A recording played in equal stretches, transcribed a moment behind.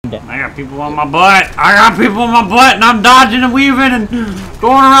behind. I got people on my butt. I got people on my butt, and I'm dodging and weaving and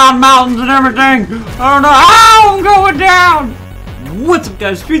going around mountains and everything. I don't know how I'm going down. What's up,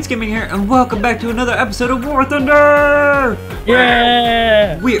 guys? Streetz Gaming here, and welcome back to another episode of War Thunder.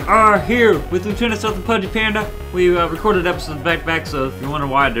 Yeah! We are here with Lieutenant South and Pudgy Panda. We recorded episodes back, so if you wonder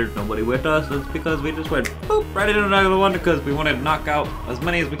why there's nobody with us, it's because we just went boop right into another one because we wanted to knock out as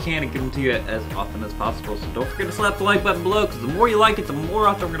many as we can and give them to you as often as possible. So don't forget to slap the like button below, because the more you like it, the more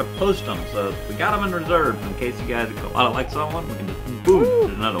often we're going to post them. So we got them in reserve in case you guys get a lot of likes on one. We can just boom,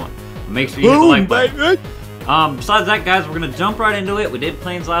 there's another one. Make sure you hit the like button. Besides that, guys, we're gonna jump right into it. We did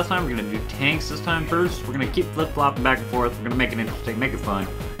planes last time. We're gonna do tanks this time first. We're gonna keep flip-flopping back and forth. We're gonna make it interesting, make it fun,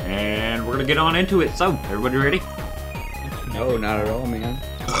 and we're gonna get on into it. So, everybody ready? No, not at all, man.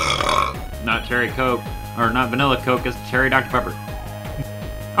 Not cherry Coke, or not vanilla Coke. It's cherry Dr. Pepper.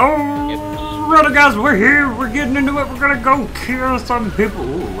 Oh, brother, guys, we're here. We're getting into it. We're gonna go kill some people.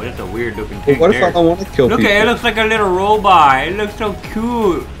 Ooh, that's a weird-looking tank. What if I don't want to kill people? Look at it. It looks like a little robot. It looks so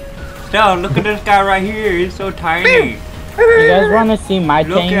cute. So, look at this guy right here. He's so tiny. You guys want to see my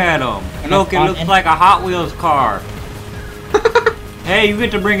tank? Look at him. Look, it looks like a Hot Wheels car. Hey, you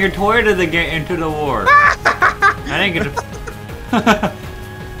get to bring your toy into the war. I didn't get to.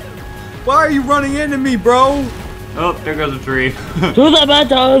 Why are you running into me, bro? Oh, there goes a tree. To the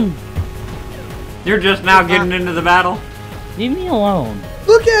battle! You're just now getting into the battle? Leave me alone.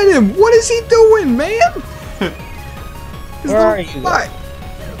 Look at him. What is he doing, man? Where are you?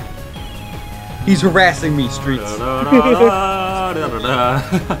 He's harassing me, Streetz.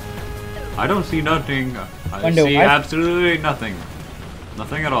 I don't see nothing. I see absolutely nothing.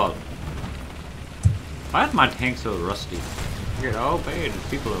 Nothing at all. Why is my tank so rusty? Here, oh, hey, there's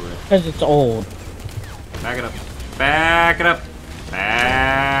people over there. Because it's old. Back it up. Back it up.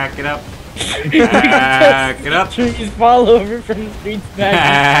 Back it up. Back it up. Trees fall over from the streets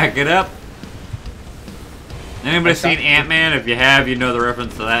back it up. Anybody seen Ant-Man? If you have, you know the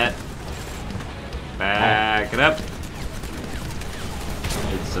reference to that. Back it up.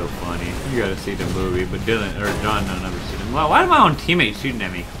 It's so funny. You gotta see the movie, but Dylan or John don't ever see them. Well, why are my own teammates shooting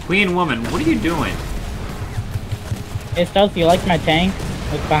at me? Queen woman, what are you doing? Hey, Stealth, you like my tank?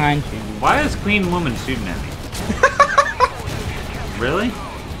 Look behind you. Why is Queen woman shooting at me? Really?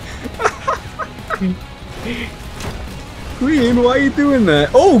 Queen, why are you doing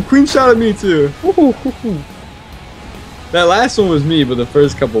that? Oh, Queen shot at me too. That last one was me, but the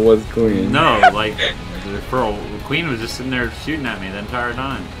first couple was Queen. No, like the Queen was just sitting there shooting at me the entire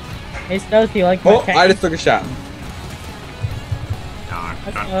time. Hey, Stealth, you like my tank? I just took a shot.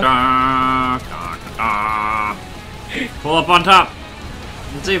 Pull up on top.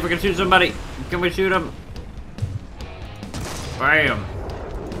 Let's see if we can shoot somebody. Can we shoot him? Bam.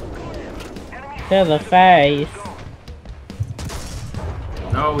 To the face.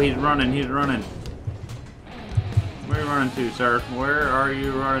 No, he's running. He's running. Where are you running to, sir? Where are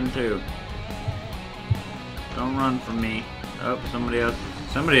you running to? Don't run from me. Oh, somebody else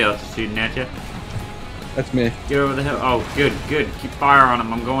is shooting at you. That's me. Get over the hill. Oh, good. Keep fire on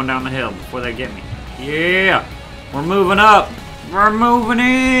them. I'm going down the hill before they get me. Yeah! We're moving up! We're moving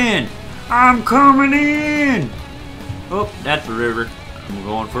in! I'm coming in! Oh, that's the river. I'm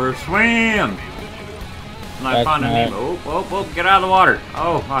going for a swim! I'm not finding me. Oh, get out of the water!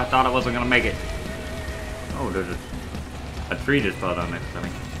 Oh, I thought I wasn't gonna make it. Oh, there's a tree just fell down next to me.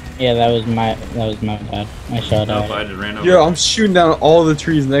 Yeah, that was my bad. I shot Oh, at I it. just ran over. Yo, I'm shooting down all the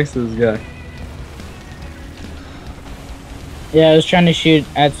trees next to this guy. Yeah, I was trying to shoot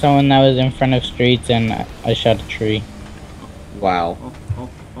at someone that was in front of Streetz, and I shot a tree. Wow.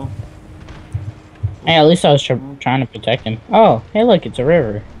 Oh. Hey, at least I was trying to protect him. Oh, hey, look, it's a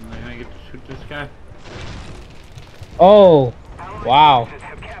river. I get to shoot this guy. Oh, wow.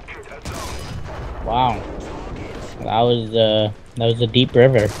 Wow. That was a deep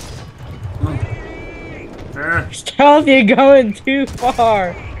river. Stealth, you're going too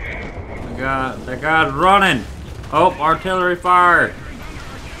far. That guy's running. Oh, artillery fire.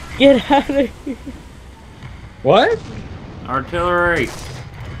 Get out of here. What? Artillery.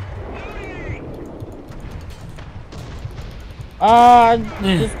 I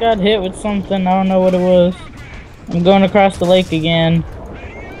just got hit with something. I don't know what it was. I'm going across the lake again.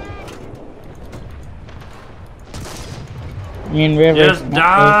 River. Just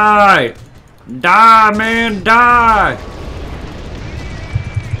die! Die, man, die!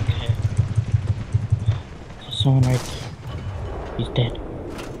 Okay. There's someone right there. He's dead.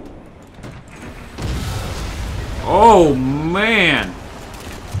 Oh, man!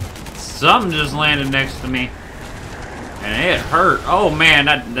 Something just landed next to me. And it hurt. Oh, man,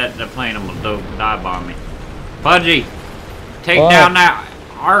 that plane almost dive bombed me. Pudgy, take down that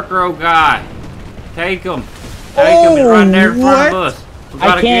Arcro guy. Take him. Take him. He's right there in front of us. We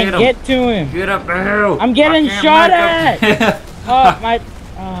gotta I can't get to him. Get up the hill. I'm getting shot at. Oh, my.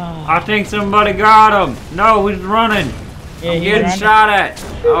 I think somebody got him. No, he's running. Yeah, I'm getting shot at.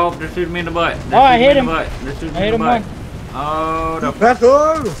 Oh, they're shooting me in the butt. Oh, I hit him. They're shooting me in the butt. Oh, the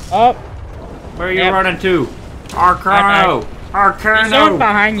Up. Where are you running to? Arcano. There's someone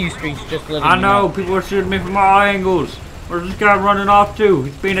behind you, Streetz, just letting I you know. People are shooting me from all angles. Where's this guy running off to?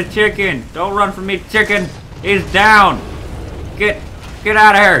 He's being a chicken. Don't run from me, chicken. He's down. Get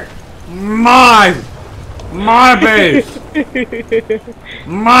out of here. My base.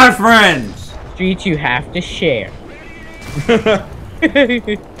 My friends. Streetz, you have to share. Die!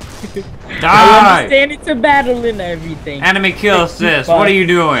 I understand it's a battle and everything. Enemy kill assist. What are you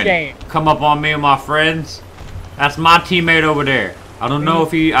doing? Shame. Come up on me and my friends. That's my teammate over there. I don't know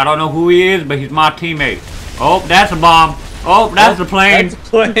who he is, but he's my teammate. Oh, that's a bomb. Oh, that's a plane. That's a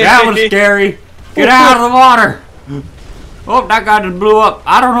plane. That was scary. Get out of the water. Oh, that guy just blew up.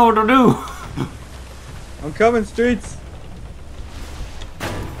 I don't know what to do. I'm coming, Streetz.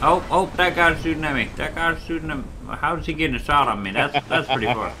 Oh, that guy's shooting at me. That guy's shooting at me. How is he getting a shot on me? That's pretty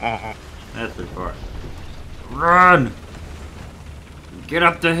far. That's pretty far. Run! Get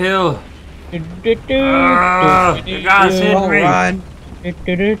up the hill. The guy's hitting me. Run. The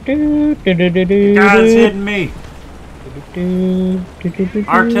guy's hitting me.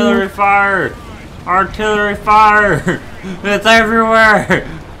 Artillery fire! Artillery fire! It's everywhere!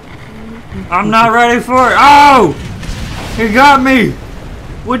 I'm not ready for it. Oh! He got me!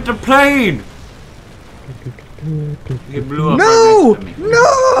 With the plane! He blew up No! right next to me.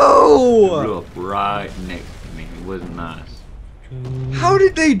 No! He blew up right next to me. It wasn't nice. How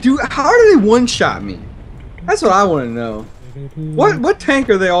did they one-shot me? That's what I want to know. What tank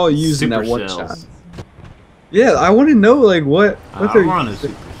are they all using Super that one shells. shot? Yeah, I want to know like what they're I'm on a using.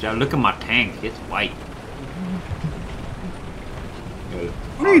 super shell. Look at my tank. It's white.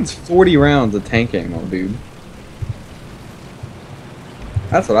 Who needs 40 rounds of tank ammo, dude?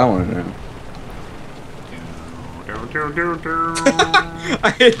 That's what I want to know.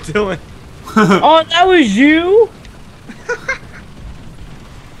 I hit Dylan. Oh, that was you?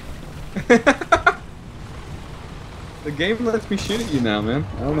 The game lets me shoot at you now, man.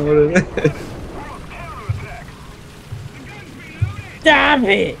 I don't know what it is. Stop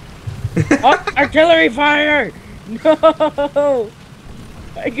it! Oh, artillery fire! No!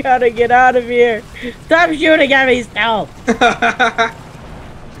 I gotta get out of here. Stop shooting at me, Stealth!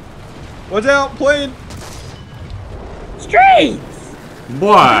 Watch out, plane! Streetz!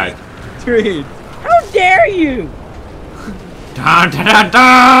 What? Streetz! How dare you! Da da da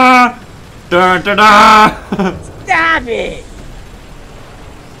da! Da da da! Stop it!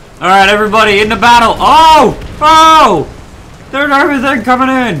 Alright, everybody, in the battle! Oh! Oh! There's everything coming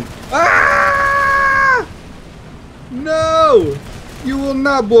in! Ah! No! You will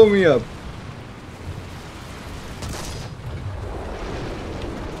not blow me up.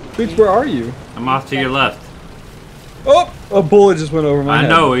 Bitch, where are you? I'm off to your left. Oh! A bullet just went over my I head.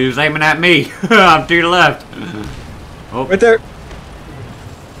 know, he was aiming at me. I'm to your left. Oh, Right there.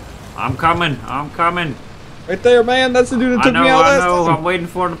 I'm coming. I'm coming. Right there, man. That's the dude that I took know, me out I last know. time. I'm waiting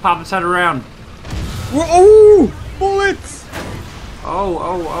for him to pop his head around. Oh! Bullets!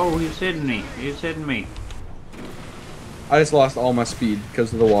 Oh, he's hitting me. He's hitting me. I just lost all my speed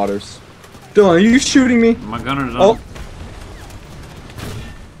because of the waters. Dylan, are you shooting me? My gunner's on. Oh.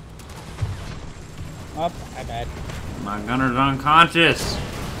 Oh, my bad. My gunner's unconscious.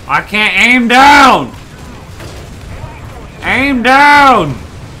 I can't aim down! Aim down!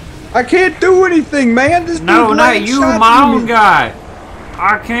 I can't do anything, man. This No, dude not laying you, shots my at own me. guy.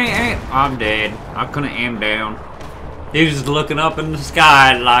 I can't aim. I'm dead. I couldn't aim down. He was just looking up in the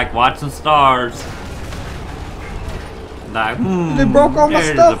sky, like watching stars. Like, They broke all my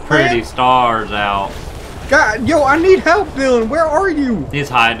there's stuff, the pretty man. stars out. God, yo, I need help, Dylan. Where are you? He's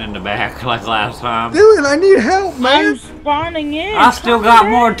hiding in the back like last time. Dylan, I need help, I'm man. spawning in. I still Calm got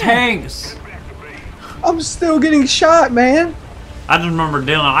down. more tanks. I'm still getting shot, man. I just remember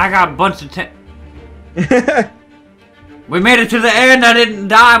Dylan. I got a bunch of tanks. We made it to the end. I didn't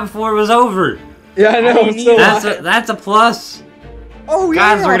die before it was over. Yeah, I know. I I'm still alive. That's a plus. Oh,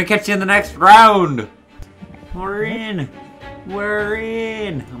 Guys, yeah. we're gonna catch you in the next round. We're in. We're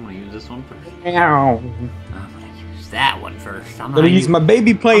in. I'm gonna use this one first. Ow. I'm gonna use that one first. I'm I'm gonna use my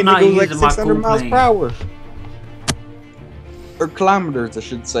baby plane I'm that not goes like using my 600 cool miles plane. per hour. Or kilometers, I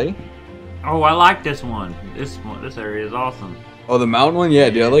should say. Oh, I like this one. This area is awesome. Oh, the mountain one? Yeah,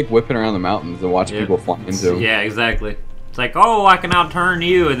 dude, I like whipping around the mountains and watching Yeah. people fly into. Yeah, exactly. It's like, oh, I can outturn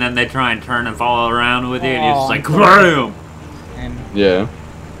you, and then they try and turn and fall around with you, and you're just like, bam! And Yeah.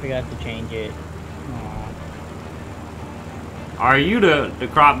 forgot to change it. Aw. Are you the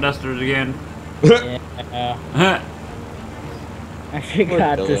crop dusters again? Yeah. I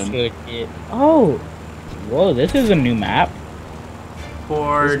forgot to switch it. Oh! Whoa, this is a new map.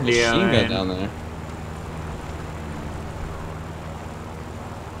 Poor There's a machine gun Dylan. down there.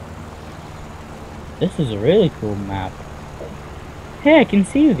 This is a really cool map. Hey, I can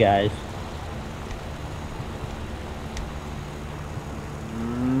see you guys.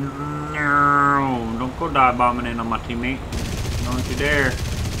 No, don't go dive bombing in on my teammate. Don't you dare.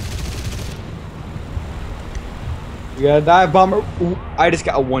 You got a dive bomber. Ooh, I just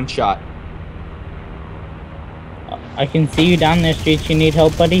got a one shot. I can see you down there, Streetz. You need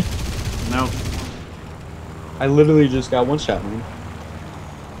help, buddy? No. I literally just got one shot, man.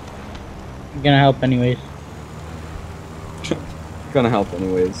 I'm gonna help anyways. Gonna help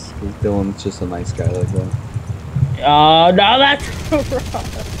anyways, because Dylan's just a nice guy like that. Oh, no, that's wrong.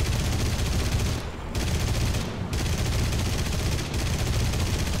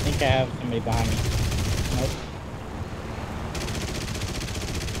 I think I have somebody behind me. Nope.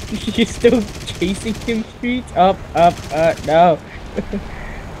 You're still chasing him, Streetz? Up, no.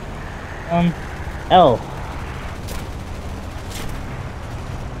 L.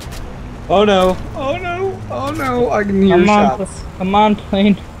 Oh no! Oh no! Oh no! I can hear shots. Come on,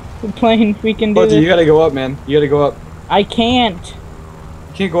 plane. We're playing. We can do Buddy, this. you gotta go up, man. You gotta go up. I can't.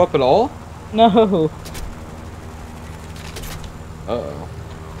 You can't go up at all? No. Uh-oh.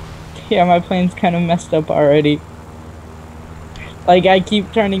 Yeah, my plane's kind of messed up already. Like, I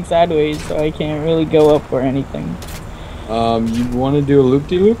keep turning sideways, so I can't really go up or anything. You wanna do a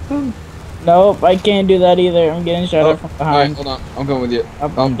loop-de-loop then? Nope, I can't do that either. I'm getting shot at from behind. Alright, hold on. I'm going with you.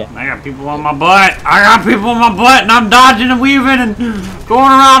 I'm dead. I got people on my butt. I got people on my butt and I'm dodging and weaving and going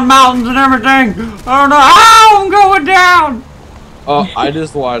around mountains and everything. Oh no. Oh, I'm going down. Oh, I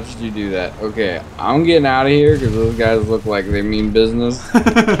just watched you do that. Okay, I'm getting out of here because those guys look like they mean business.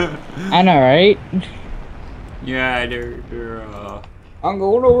 I know, right? Yeah, they're I'm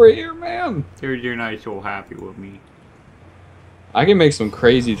going over here, man. they're not so happy with me. I can make some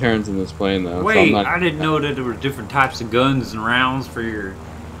crazy turns in this plane though. Wait, so I'm not... I didn't know that there were different types of guns and rounds for your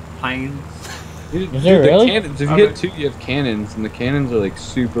planes. Dude, Is there really? Cannons, if you hit two, you have cannons, and the cannons are like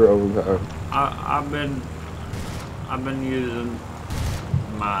super overpowered. I've been using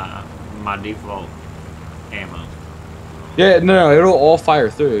my default ammo. Yeah, no, it'll all fire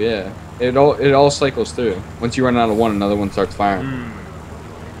through. Yeah, it all cycles through. Once you run out of one, another one starts firing.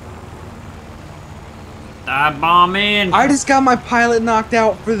 Dive bomb in. I just got my pilot knocked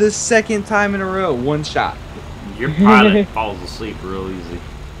out for the second time in a row. One shot. Your pilot falls asleep real easy.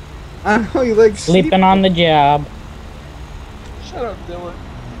 I know you like Sleeping on the job. Shut up, Dylan.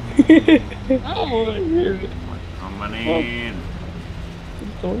 I don't want to hear it. Coming in.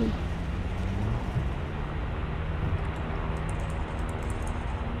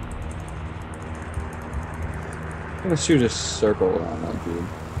 I'm gonna shoot a circle around that dude.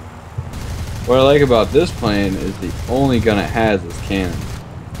 What I like about this plane is the only gun it has is cannon.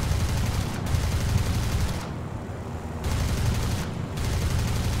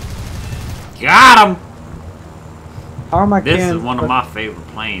 Got him. How are my This cannons? is one of my favorite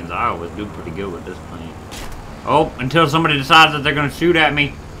planes. I always do pretty good with this plane. Oh, until somebody decides that they're gonna shoot at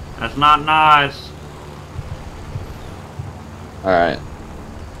me. That's not nice. Alright.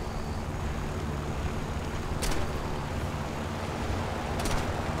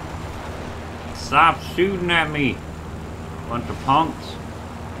 Stop shooting at me. Bunch of punks.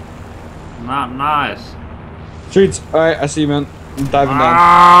 Not nice. Streetz, alright, I see you, man. I'm diving down.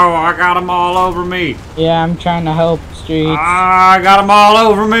 Oh, I got them all over me. Yeah, I'm trying to help, Streetz. I got them all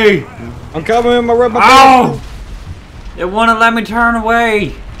over me. I'm coming in my rubber. Oh! It wouldn't let me turn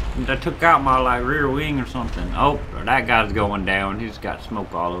away. I took out my like rear wing or something. Oh, that guy's going down. He's got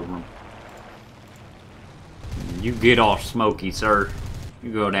smoke all over him. You get off smoky, sir.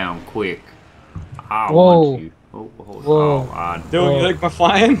 You go down quick. I want you. Oh, hold Whoa. on. Dylan, you like my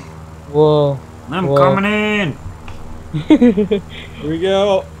flying? Whoa. I'm Whoa. coming in. Here we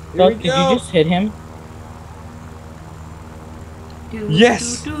go. Here we Did go. you just hit him?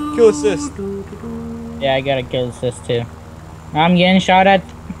 Yes! Kill assist. Yeah, I got a kill assist too. I'm getting shot at.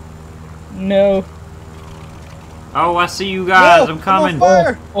 No. Oh, I see you guys. Whoa, I'm coming. I'm on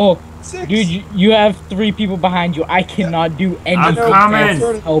fire. Oh, Six. dude, you have 3 people behind you. I cannot do anything coming.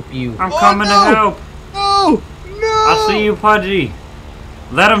 to help you. I'm Oh, coming no. to help. No! No! I see you, Pudgy.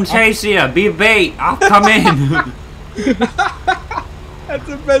 Let him chase you. Be bait. I'll come in. That's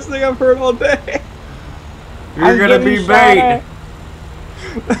the best thing I've heard all day. You're I'm gonna getting be shot bait. at.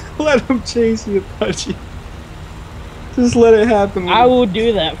 Let him chase you, Pudgy. Just let it happen. I will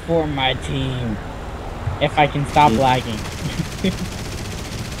do that for my team. If I can stop lagging.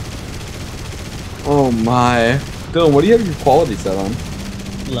 Oh my. Dylan, what do you have your quality set on?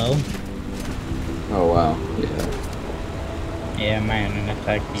 Low. Oh wow. Yeah. Yeah, my internet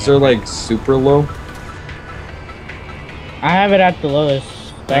attack. Is there like super low? I have it at the lowest.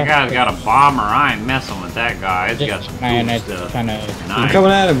 That guy's got a bomber. I ain't messing with that guy. He's got some my cool internet's stuff. kind of. I'm Nice.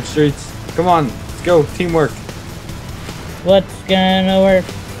 coming at him, Streets. Come on, let's go. Teamwork. What's gonna work?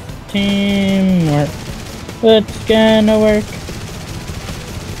 Teamwork. What's gonna work?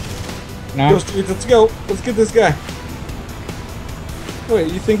 Go, No. Streets, let's go. Let's get this guy.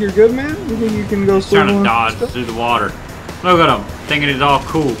 Wait, you think you're good, man? You think you can go He's trying to swivel dodge and stuff? through the water. Look at him, thinking he's all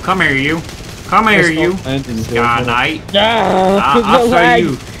cool. Come here, you. Come here, you. Sky Knight. Ah, I'll the show lag.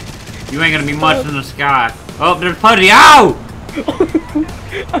 you. You ain't gonna be much in the sky. Oh, there's Pudgy. Ow!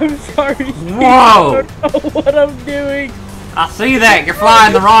 I'm sorry. Whoa! I don't know what I'm doing. I see that. You're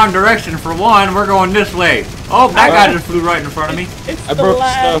flying the wrong direction for one. We're going this way. Oh, that guy just flew right in front of me. It's I the broke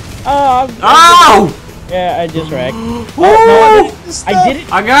lag. stuff. Oh, Oh! yeah, I just wrecked. Woo! I did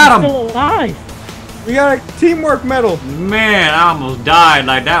it. I got I'm him. still alive. We got a teamwork medal. Man, I almost died.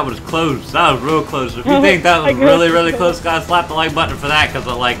 Like, that was close. That was real close. If you think that was I got really, you. really close, guys, slap the like button for that. Because,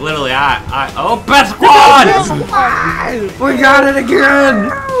 like, literally, oh, best squad! We got it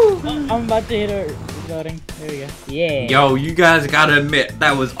again! I'm about to hit her. Reloading. There we go. Yeah. Yo, you guys gotta admit,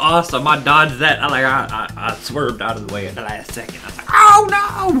 that was awesome. I dodged that. I swerved out of the way at the last second. I was like, oh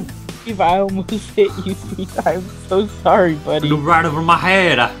no! If I almost hit you, I'm so sorry, buddy. Flew right over my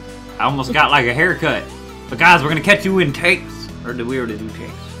head. I almost got like a haircut. But guys, we're gonna catch you in takes. Or did we already do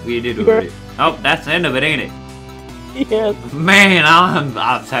takes? We did already. Oh, that's the end of it, ain't it? Yes. Man,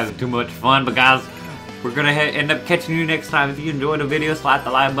 I was having too much fun. But guys, we're gonna end up catching you next time. If you enjoyed the video, slap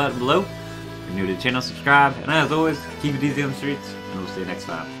the like button below. If you're new to the channel, subscribe. And as always, keep it easy on the streets. And we'll see you next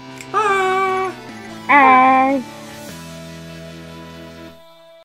time. Bye! Bye.